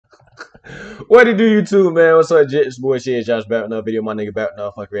What it do, YouTube, man? What's up, Jets? Boy, Shehatesjosh back with another video. My nigga back with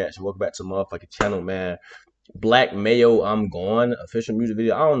another fucking reaction. Welcome back to my motherfucking channel, man. BlackMayo, I'm Gone, official music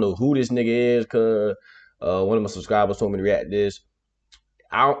video. I don't know who this nigga is, cause one of my subscribers told me to react to this.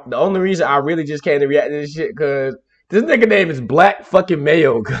 The only reason I really just came to react to this shit, cause this nigga name is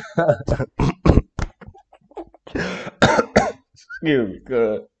BlackMayo. Excuse me,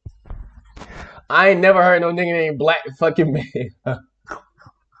 cause I ain't never heard no nigga named BlackMayo.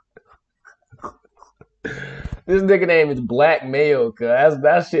 This nigga name is BlackMayo, cuz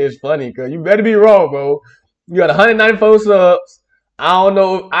that shit is funny, cuz you better be wrong, bro. You got 194 subs. I don't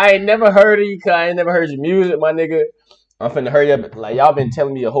know. I ain't never heard of you, cuz I ain't never heard your music, my nigga. I'm finna hurry up. Like, y'all been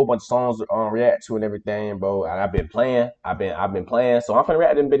telling me a whole bunch of songs to react to and everything, bro. And I've been playing. I've been playing. So I'm finna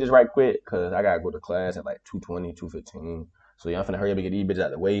react to them bitches right quick, cuz I gotta go to class at like 2:20, 2:15. So yeah, I'm finna hurry up and get these bitches out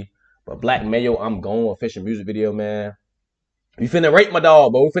of the way. But BlackMayo, I'm Gone, official music video, man. You finna rate my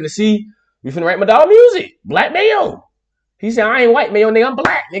dog, bro. We finna see. You finna rate my dog music. BlackMayo. He said, I ain't white mayo, nigga. I'm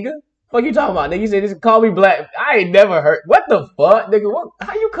black, nigga. Fuck you talking about, nigga? He said, this call me black. I ain't never heard. What the fuck, nigga? What?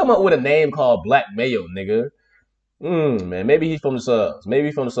 How you come up with a name called BlackMayo, nigga? Man, maybe he's from the subs. Maybe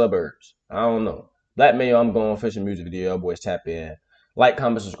he's from the suburbs. I don't know. BlackMayo, I'm Gone, official music video. Boys, tap in. Like,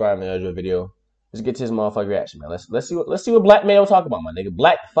 comment, subscribe, and enjoy the video. Let's get to this motherfucking reaction, man. Let's see what BlackMayo talk about, my nigga.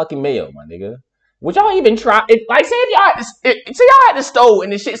 Black fucking mayo, my nigga. Would y'all even try? Say if y'all had the stove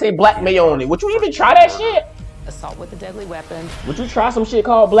and this shit say BlackMayo on it, would you even try that shit? Assault with a deadly weapon. Would you try some shit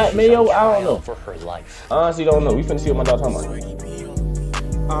called BlackMayo? I don't know. For her life. Honestly, don't know. We finna see what my dog talking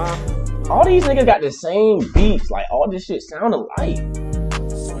about. All these niggas got the same beats. Like, all this shit sound alike.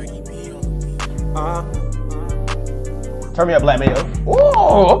 Turn me up, BlackMayo.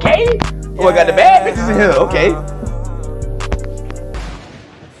 Oh, okay. Oh, I got the bad bitches in here. Okay.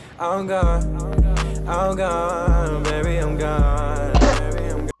 I'm gone. I'm gone, baby, I'm gone. Baby,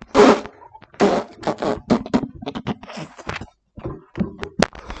 I'm gone.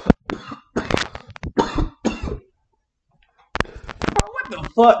 What the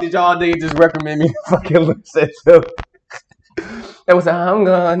fuck did y'all niggas just recommend me to fucking listen to? That was I'm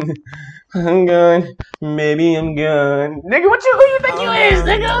gone. I'm gone. Baby, I'm gone. Nigga, who you think you is,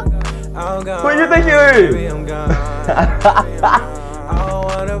 nigga? I'm gone. Who you think you is? Baby, I'm gone. I don't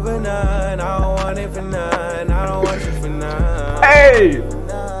want it for none. I don't want it for none. I don't want you for none.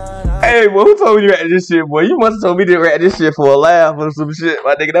 Hey, boy, who told me to react this shit, boy? You must have told me to react this shit for a laugh or some shit,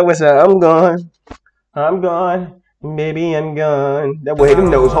 my nigga. That was I'm gone. I'm gone. Baby, I'm gone. That boy hit them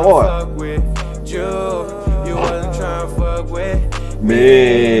nose hard. Fuck with you wasn't trying to fuck with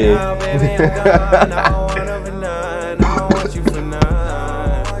me. Now, baby, I'm gone. I don't want it for none. I don't want you for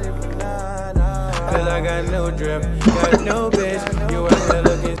none. Cause I got no drip, got no bitch. You out here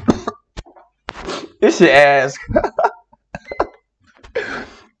looking. This shit ass.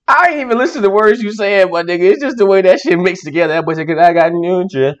 I ain't even listen to the words you saying, my nigga. It's just the way that shit mixed together. That boy said, cause I got no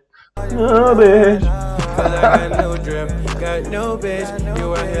drip. No bitch. Cause I got no drip, got no bitch.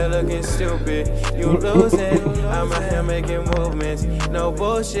 You out here looking stupid. You losing. I'm out here making movements. No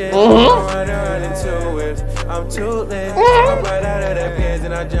bullshit. I'm running into it. I'm too lit. I'm right out of that pants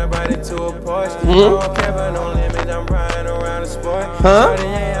and I jump right into a Porsche. I don't care about no limits. I'm riding around the sport. Shorty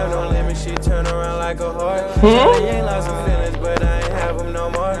ain't have no limits. She turn around like a horse. Shorty ain't lost some feelings, but I ain't have them no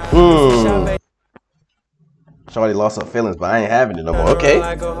more. Shorty lost her feelings, but I ain't having it no more. Okay.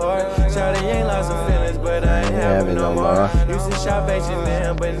 Shorty ain't lost her feelings, but I ain't having no more. Used to shop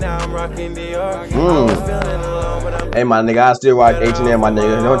H&M, but now I'm rocking Dior. Hey, my nigga, I still rock H&M, my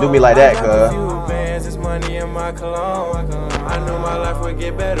nigga. Don't do me like that, cuz. It's money in my cologne. I knew my life would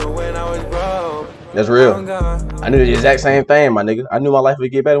get better when I was broke. That's real. I knew the exact same thing, my nigga. I knew my life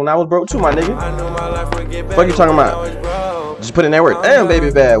would get better when I was broke too, my nigga. I knew my life would get better. What you talking about? Just put in that word. Damn,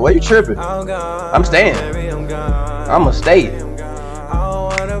 baby bad. Why you tripping? I'm staying. I'ma stay. I don't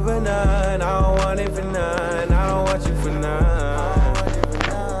want it for none. I don't want it for none. I don't want you for none.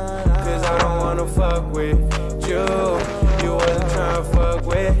 Cause I don't wanna fuck with you. You wasn't trying to fuck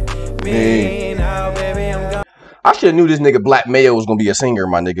with me. Now, baby, I'm gone. I should have knew this nigga BlackMayo was gonna be a singer,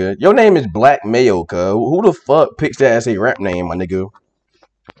 my nigga. Your name is BlackMayo, cuz. Who the fuck picks that as a rap name, my nigga?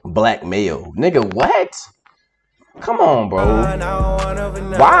 BlackMayo. Nigga, what? Come on, bro.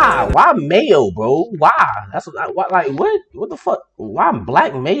 Why? Why mayo, bro? Why? That's what, like what? What the fuck? Why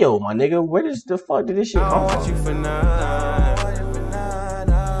BlackMayo, my nigga? Where does the fuck did this shit come from?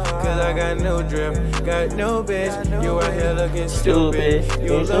 Cause I got no drip, got no bitch. You out here looking stupid.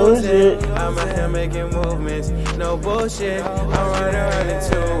 You losing. I'm out here making movements. No bullshit. I'm running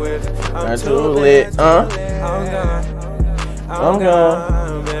into it. I'm too lit. I'm gone. I'm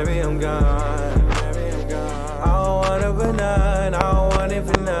gone, baby. I'm gone. I don't want it for none. I don't want it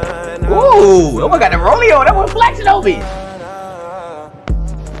for none. Ooh. Oh, that one got the Romeo. That one flexing over you.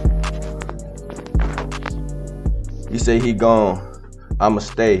 You say he gone. I'ma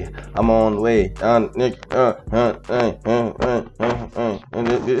stay. I'm on the way.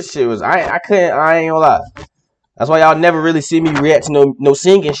 This shit was. I couldn't. I ain't gonna lie. That's why y'all never really see me react to no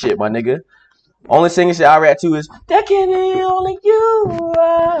singing shit, my nigga. Only singing shit I react to is that can be only you.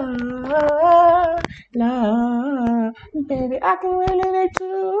 Nah, baby, I can relate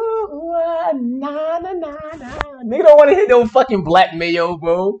to. Nah, nah, nah, nah. Nigga don't want to hit no fucking BlackMayo,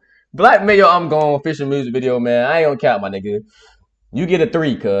 bro. BlackMayo, I'm going official music video, man. I ain't gonna count, my nigga. You get a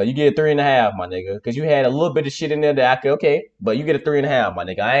 3, cuz. You get a 3.5, my nigga. Cause you had a little bit of shit in there that I could, okay. But you get a 3.5, my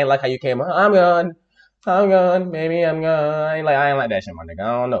nigga. I ain't like how you came out. I'm gone, baby, I'm gone. I ain't like that shit, my nigga.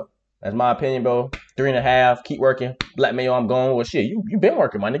 I don't know. That's my opinion, bro. 3.5. Keep working. BlackMayo, I'm going. Well, shit, you been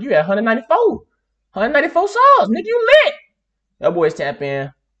working, my nigga. You had 194 songs, nigga. You lit. That boys tap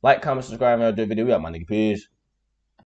in. Like, comment, subscribe, and I'll do a video. We got my nigga. Peace.